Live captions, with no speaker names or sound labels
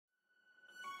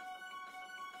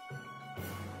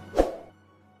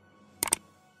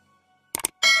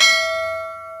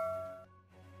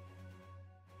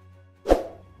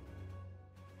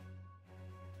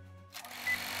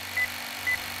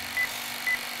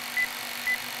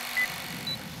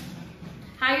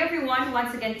Hi everyone,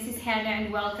 once again this is Hannah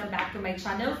and welcome back to my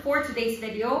channel. For today's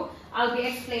video, I'll be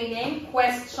explaining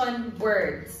question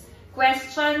words.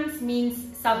 Questions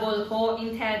means Savolҳо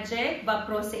in Tajik,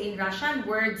 Вопросы in Russian,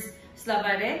 words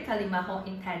словари, калимаҳо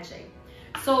in Tajik.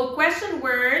 So question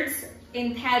words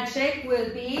in Tajik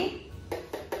will be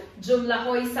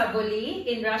ҷумлаҳои саволӣ,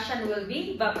 in Russian will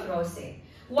be вопросы.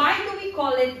 Why do we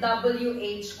call it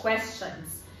WH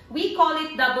questions? We call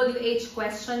it WH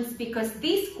questions because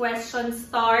this question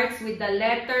starts with the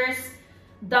letters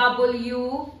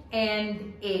W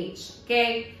and H.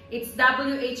 Okay, it's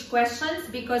WH questions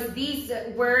because these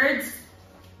words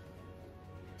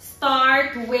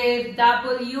start with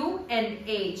W and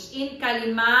H. In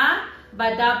kalima,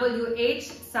 ba WH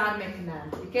samek na.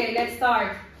 Okay, let's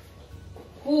start.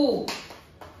 Who?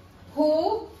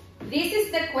 Who? This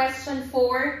is the question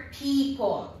for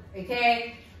people.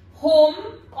 Okay. Whom,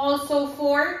 also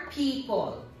for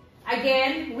people.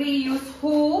 Again, we use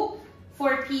who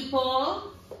for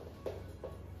people.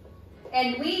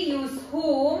 And we use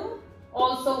whom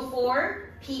also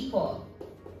for people.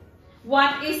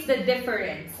 What is the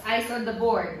difference? Eyes on the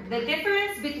board. The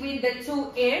difference between the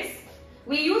two is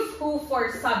we use who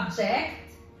for subject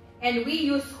and we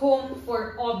use whom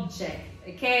for object.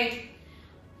 Okay?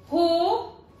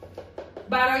 Who,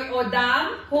 baroi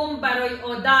odam, whom baroi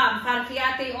odam,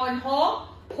 farkiate onho,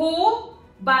 who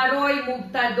baroi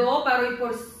mubtado, baroi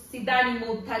porsidani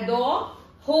mubtado,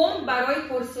 whom baroi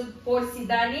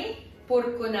porsidani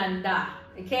porkunanda.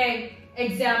 Okay,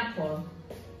 example.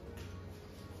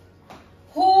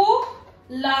 Who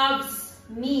loves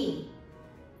me?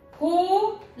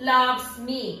 Who loves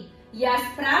me? Я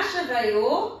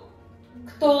спрашиваю,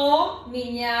 кто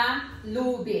меня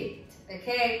любит.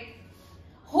 Okay.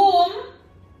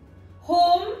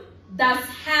 Whom does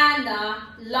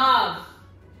Hannah love?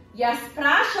 Я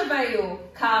спрашиваю,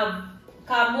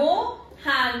 кому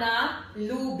Hannah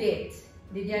любит.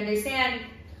 Did you understand?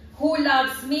 Who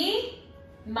loves me?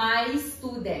 My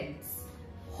students.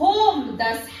 Whom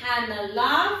does Hannah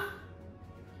love?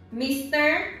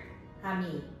 Mr.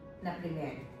 Hamid. Na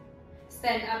primer.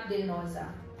 Stand up, Dilnoza.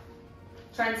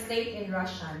 Translate in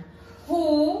Russian.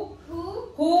 Who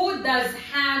does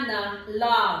Hannah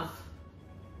love?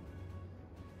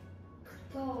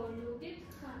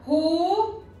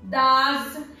 Who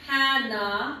does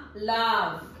Hannah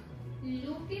love?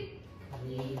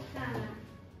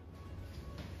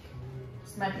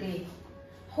 Смотри.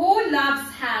 Who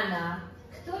loves Hannah?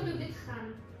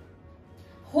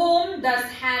 Whom does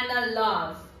Hannah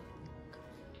love?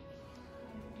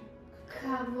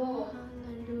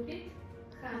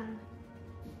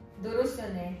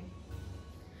 Durusune.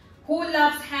 Who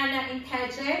loves Hannah in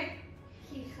Tajik?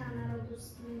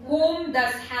 Whom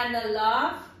does Hannah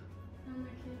love?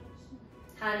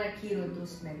 Hannah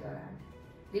kirudus medoran.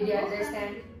 Did you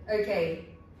understand? Okay.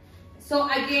 So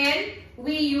again,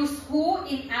 we use who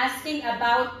in asking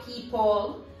about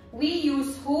people. We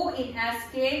use who in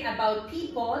asking about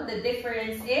people. The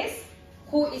difference is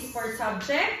who is for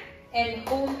subject and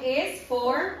whom is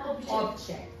for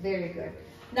object. Very good.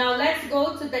 Now let's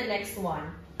go to the next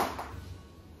one.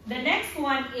 The next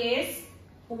one is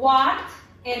what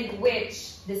and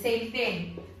which. The same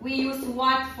thing. We use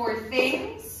what for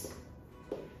things.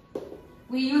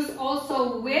 We use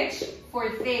also which for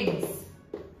things.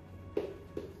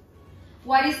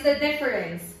 What is the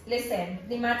difference? Listen.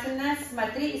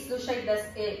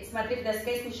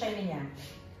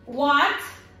 What?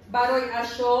 Барои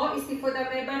ашо истифода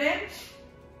мебарем.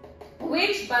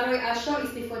 Which барои ашо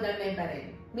истифода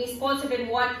мебарем. Мы используем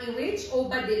what и which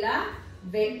оба дела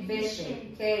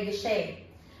веше. Okay, веше.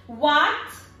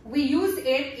 What? We use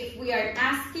it if we are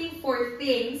asking for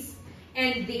things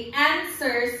and the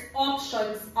answers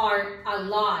options are a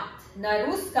lot. На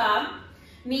русском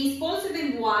мы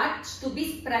используем what, чтобы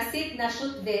спросить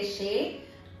насчет вещи.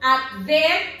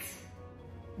 Ответ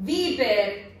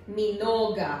выбор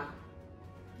много.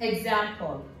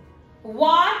 Example.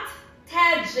 What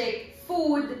Tajik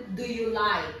food do you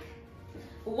like?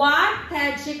 What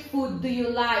Tajik food do you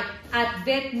like?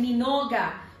 Ответ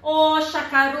много. О,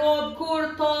 шакароб,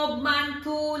 куртоб,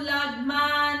 манту,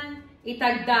 лагман, и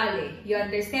так далее. You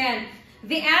understand?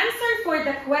 The answer for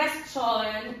the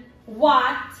question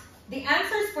what, the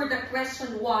answers for the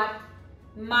question what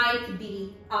might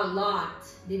be a lot.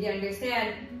 Did you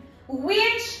understand?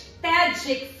 Which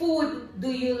Tajik food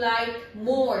do you like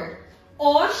more?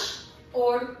 Osh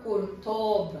or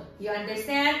kurtob? You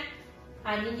understand?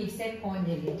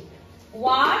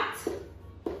 What?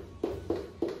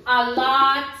 A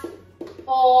lot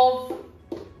of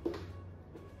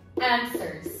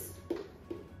answers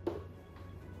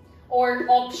or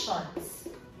options.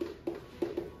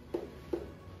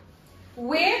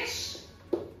 Which,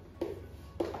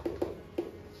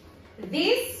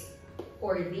 this,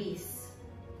 or this.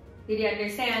 Did you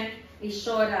understand?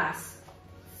 Ishoras.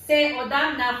 Se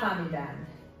odam na famidan.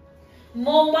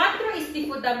 Mo watro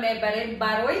istифода мебарем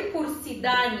барои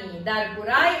пурсидани дар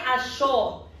бураи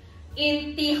ашо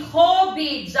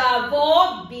интихоби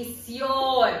ҷавоб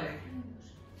бисёр.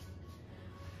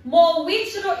 Мо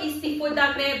вичро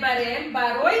истифода мебарем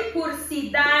барои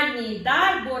пурсидани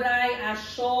дар бураи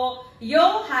ашо ё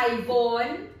ҳайвон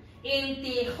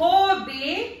интихоби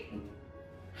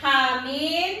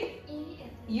ҳамин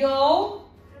ё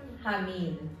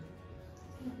ҳамин.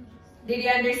 Did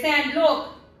you understand? Look.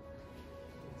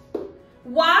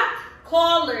 What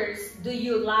colors do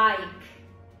you like?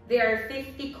 There are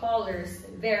 50 colors.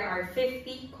 There are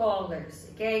 50 colors.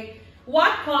 Okay?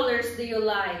 What colors do you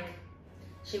like?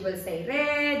 She will say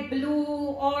red,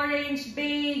 blue, orange,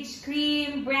 beige,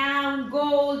 cream, brown,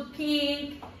 gold,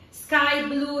 pink, sky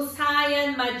blue,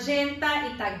 cyan, magenta,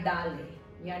 itagdale.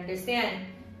 You understand?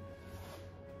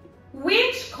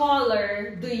 Which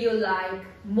color do you like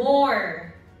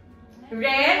more?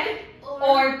 Red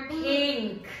or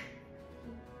pink?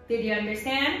 Did you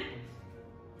understand?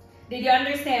 Did you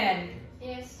understand?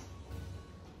 Yes.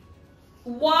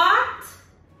 What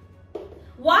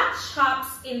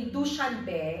shops in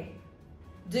Dushanbe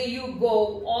do you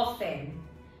go often?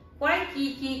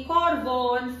 Waikiki,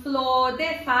 Corvon, Flo,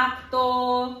 De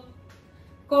Facto,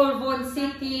 Corvon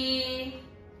City,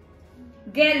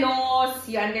 Gelos.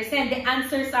 You understand? The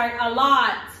answers are a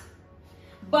lot.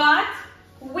 But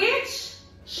which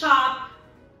shop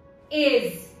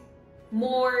is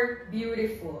more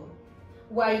beautiful?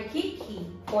 Waikiki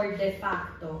or De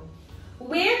Facto?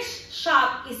 Which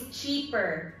shop is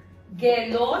cheaper?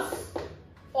 Gelos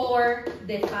or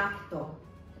De Facto?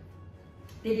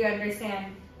 Did you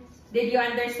understand? Did you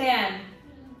understand?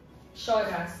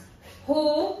 Shoras.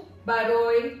 Who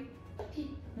baroi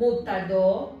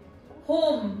mubtado?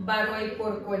 Whom baroi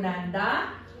purkunanda?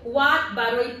 What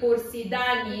baroi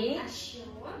pursidani?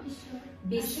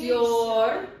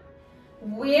 Bisyor.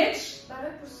 Which?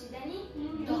 Baroi pursidani,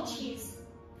 which is.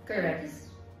 Correct.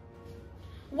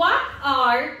 What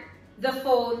are the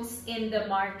phones in the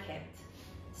market?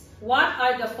 What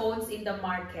are the phones in the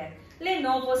market?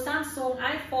 Lenovo, Samsung,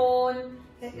 iPhone,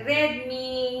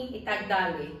 Redmi,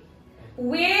 itagdali.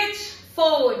 Which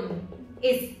phone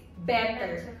is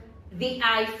better? The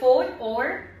iPhone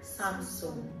or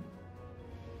Samsung?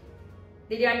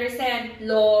 Did you understand?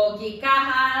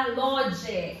 Logika,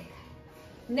 logic.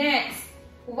 Next,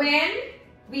 when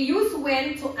we use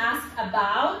when to ask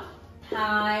about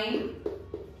time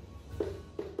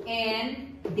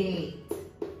and date.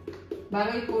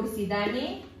 Baroi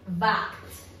pursidani, vaqt.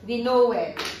 We know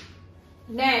it.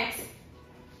 Next,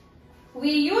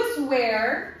 we use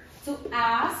where to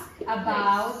ask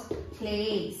about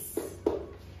place.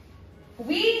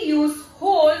 We use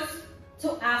whose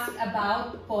to ask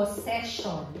about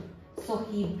possession. So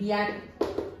hibiyat.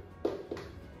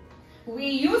 We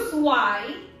use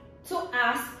why to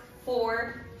ask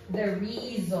for the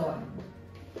reason.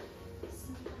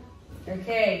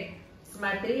 Okay,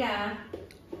 smartria.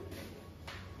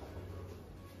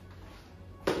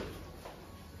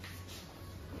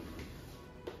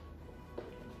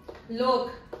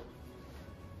 Look,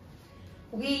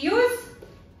 we use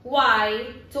why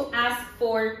to ask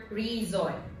for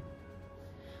reason.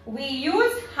 We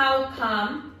use how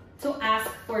come to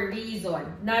ask for reason.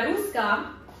 На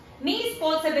русском мы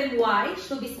используем why,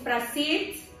 чтобы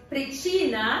спросить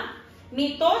причина.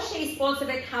 Мы тоже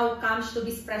используем how come,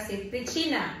 чтобы спросить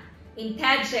причина.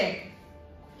 Интеджек.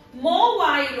 Мо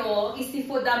вайро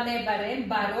истифода мебарем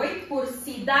барои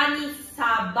пурсидани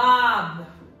сабаб.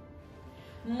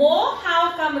 Мо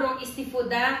how come ро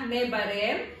истифода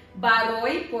мебарем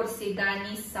барои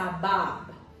пурсидани сабаб.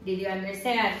 Did you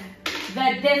understand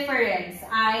the difference?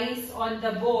 Eyes on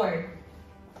the board.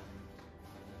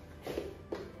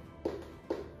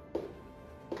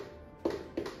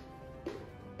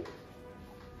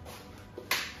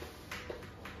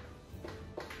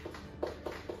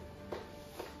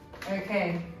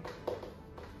 Okay.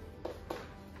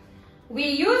 We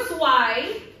use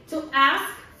why to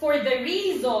ask for the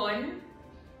reason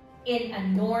in a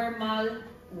normal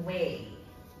way.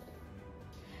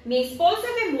 Мы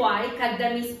используем why,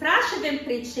 когда мы спрашиваем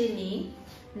причины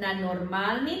на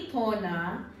нормальный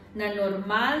тона, на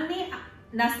нормальное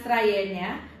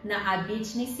настроение, на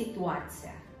обычные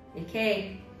ситуации.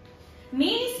 Okay? Мы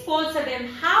используем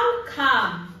how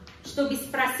come, чтобы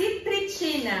спросить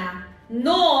причину,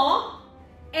 но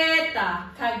это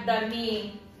когда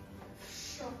мы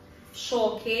в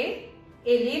шоке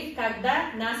или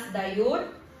когда нас дает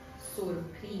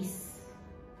сюрприз.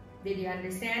 Did you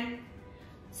understand?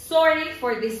 Sorry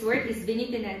for this word.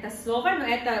 Извините на это слово, но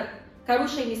это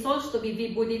хорошая мысль, чтобы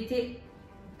вы будете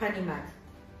понимать.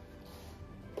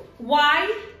 Why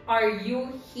are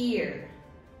you here?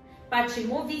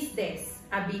 Почему вы здесь?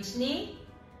 Обычный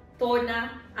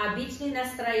тона, обычное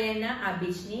настроение,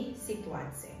 обычные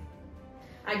ситуации.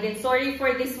 Again, sorry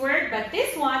for this word, but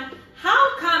this one,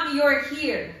 how come you're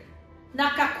here?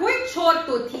 На какой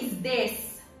черту ты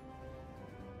здесь?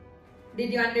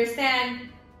 Did you understand?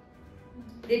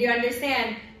 Did you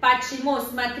understand? Почему?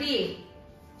 Смотри.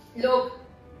 Look.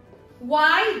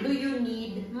 Why do you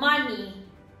need money?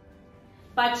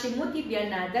 Почему тебе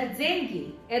надо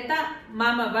деньги? Это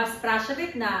мама вас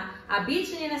спрашивает на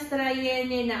обычное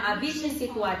настроение, на обычной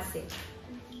ситуации.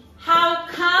 How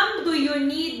come do you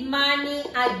need money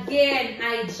again?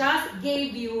 I just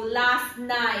gave you last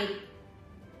night.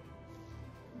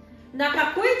 На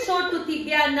какой черту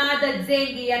тебе надо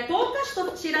деньги? Я только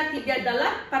что вчера тебе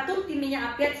дала, потом ты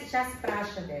меня опять сейчас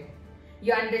спрашиваешь.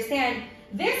 You understand?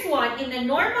 This one, in a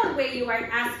normal way, you are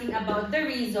asking about the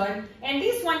reason, and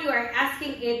this one, you are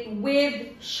asking it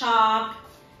with shock,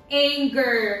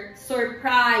 anger,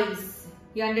 surprise.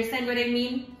 You understand what I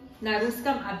mean? На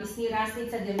русском объясни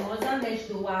разница деноза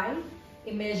между why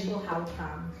и между how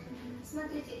come.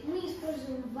 Смотрите, мы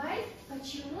используем why,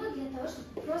 почему, для того,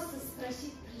 чтобы просто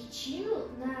спросить причину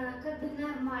на как бы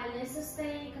нормальное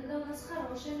состояние, когда у нас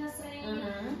хорошее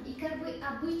настроение и как бы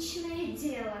обычное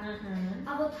дело.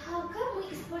 А вот how come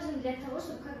мы используем для того,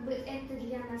 чтобы как бы это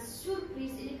для нас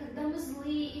сюрприз, или когда мы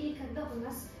злые, или когда у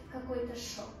нас какой-то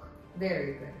шок.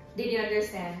 Very good. Did you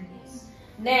understand? Yes.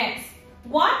 Next,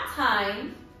 what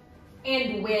time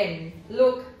and when?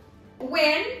 Look,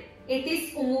 when it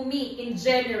is umumi, in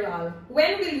general.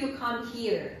 When will you come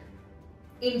here?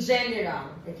 In general,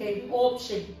 okay?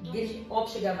 Общий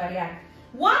говорят.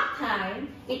 What time?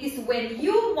 It is when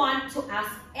you want to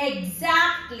ask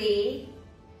exactly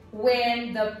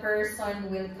when the person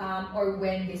will come or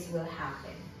when this will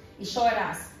happen. Еще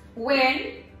раз.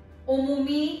 When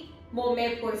umumi mo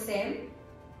mebarem,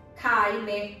 kai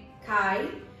me kai.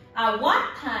 At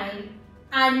what time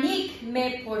anik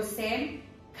mebarem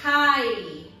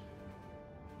kai.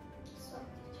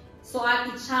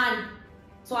 Суатичан.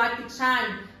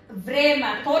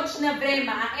 Время, точно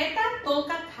время. А это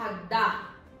только когда.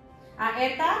 А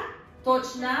это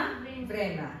точно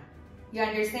время. You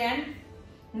understand?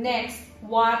 Next,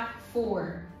 what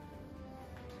for?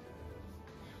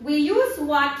 We use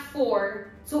what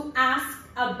for to ask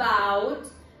about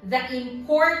the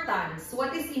importance.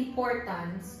 What is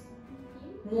importance?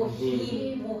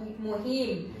 Muhim.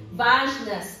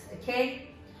 Важность. Okay?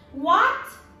 What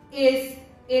is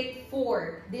it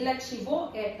for? Для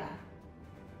чего это?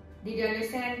 Did you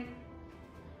understand?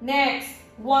 Next,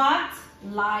 what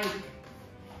like?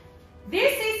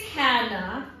 This is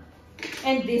Hannah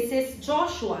and this is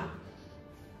Joshua.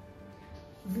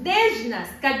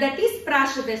 Внешность. Когда ты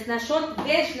спрашиваешь насчет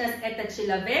внешность этого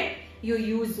человека, you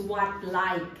use what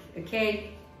like.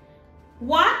 Okay?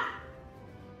 What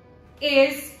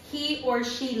is he or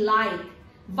she like?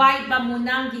 Vai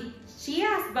babunangi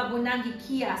chias, babunangi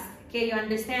kias. Okay, you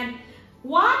understand?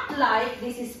 What like,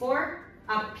 this is for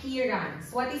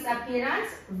appearance. What is appearance?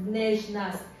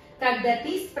 Внешность. Когда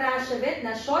ты спрашиваешь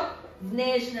насчет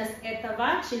внешность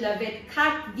этого человека,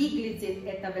 как выглядит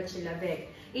этого человека.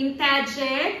 In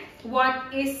Таджик,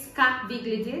 what is как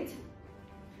выглядит?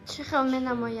 Чехел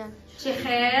меномем.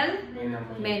 Чехел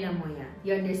меномем.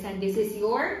 You understand? This is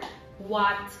your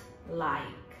what like.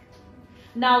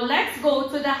 Now let's go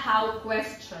to the how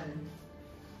question.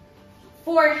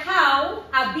 For how,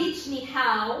 обычный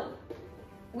how,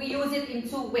 we use it in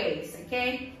two ways,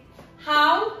 okay?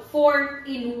 How for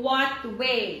in what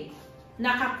way?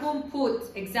 На каком путь?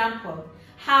 Example.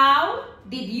 How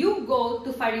did you go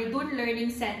to Faridun Learning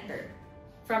Center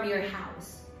from your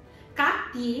house?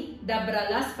 Как ты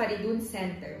добралась в Faridun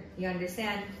Center? You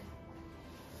understand?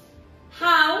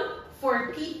 How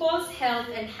for people's health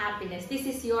and happiness. This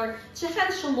is your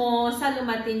чехел шумо,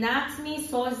 салуматинацми,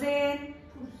 созен.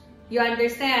 You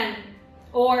understand?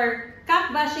 Or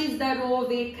как ваше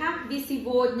здоровье, как вы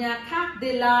сегодня, как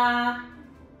дела?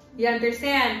 You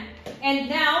understand? And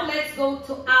now let's go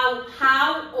to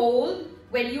how old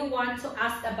when you want to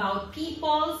ask about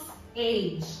people's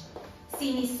age.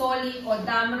 Sinisoli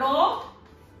odamro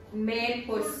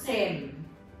mebarem.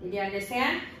 Did you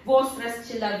understand? Vostras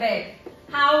человек.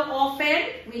 How often?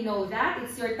 We know that.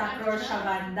 It's your takror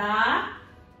shavanda.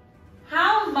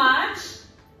 How much?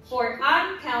 For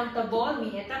uncountable,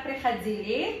 mi eta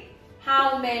prechadzili.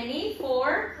 How many?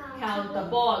 For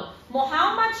countable. Mo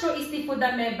how much so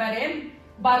istifada mebarem?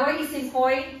 Baroi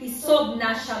isinkoy isob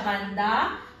na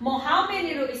shabanda. how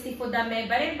many ro istifoda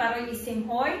mebarem baroi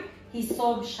isimhoi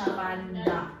hisob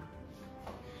shavanda.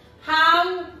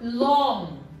 How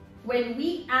long? When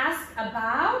we ask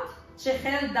about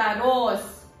shechel daros,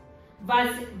 what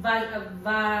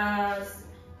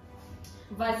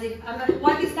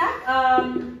is that?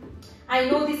 I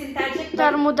know this in Tajik.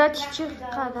 Darmudati.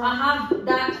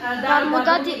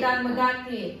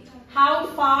 How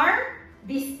far?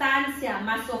 Distancia,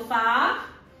 masofa.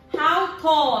 How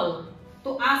tall?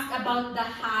 To ask about the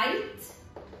height.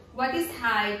 What is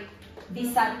height?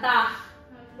 Disatah.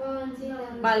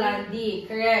 Balandi,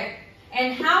 correct.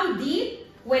 And how deep?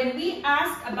 When we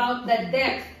ask about the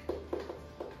depth.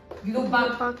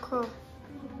 Glubako.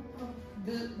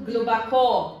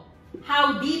 Glubako.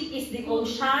 How deep is the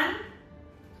ocean?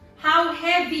 How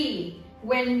heavy?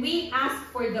 When we ask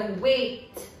for the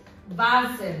weight.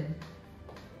 Bazen.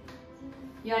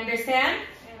 You understand?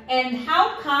 And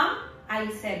how come? I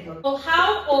said so. So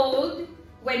how old?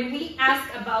 When we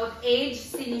ask about age,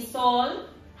 sinisol.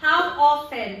 How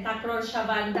often? Takror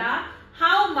shavanda.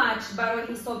 How much? Baroi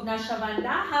hisob na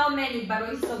shavanda. How many?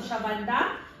 Baroi hisob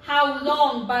shavanda. How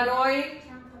long? Baroi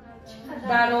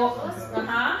daro.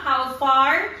 How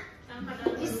far?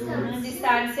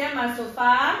 Distancia.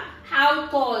 Masofa. How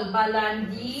tall?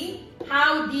 Balandi.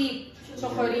 How deep?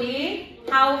 Chokori.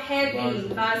 How heavy?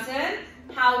 Bazen.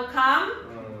 How come?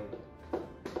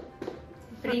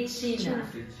 Prichina.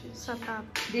 Sabab.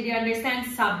 Did you understand?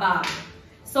 Sabab.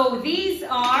 So these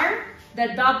are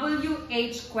the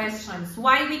WH questions.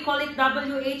 Why we call it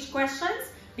WH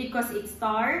questions? Because it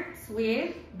starts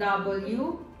with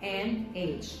W and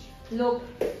H. Look,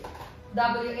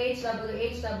 WH,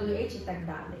 WH, WH,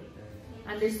 itagdali.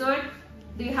 Understood?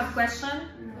 Do you have question?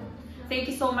 Thank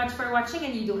you so much for watching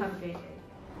and you do have a great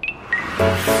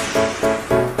day.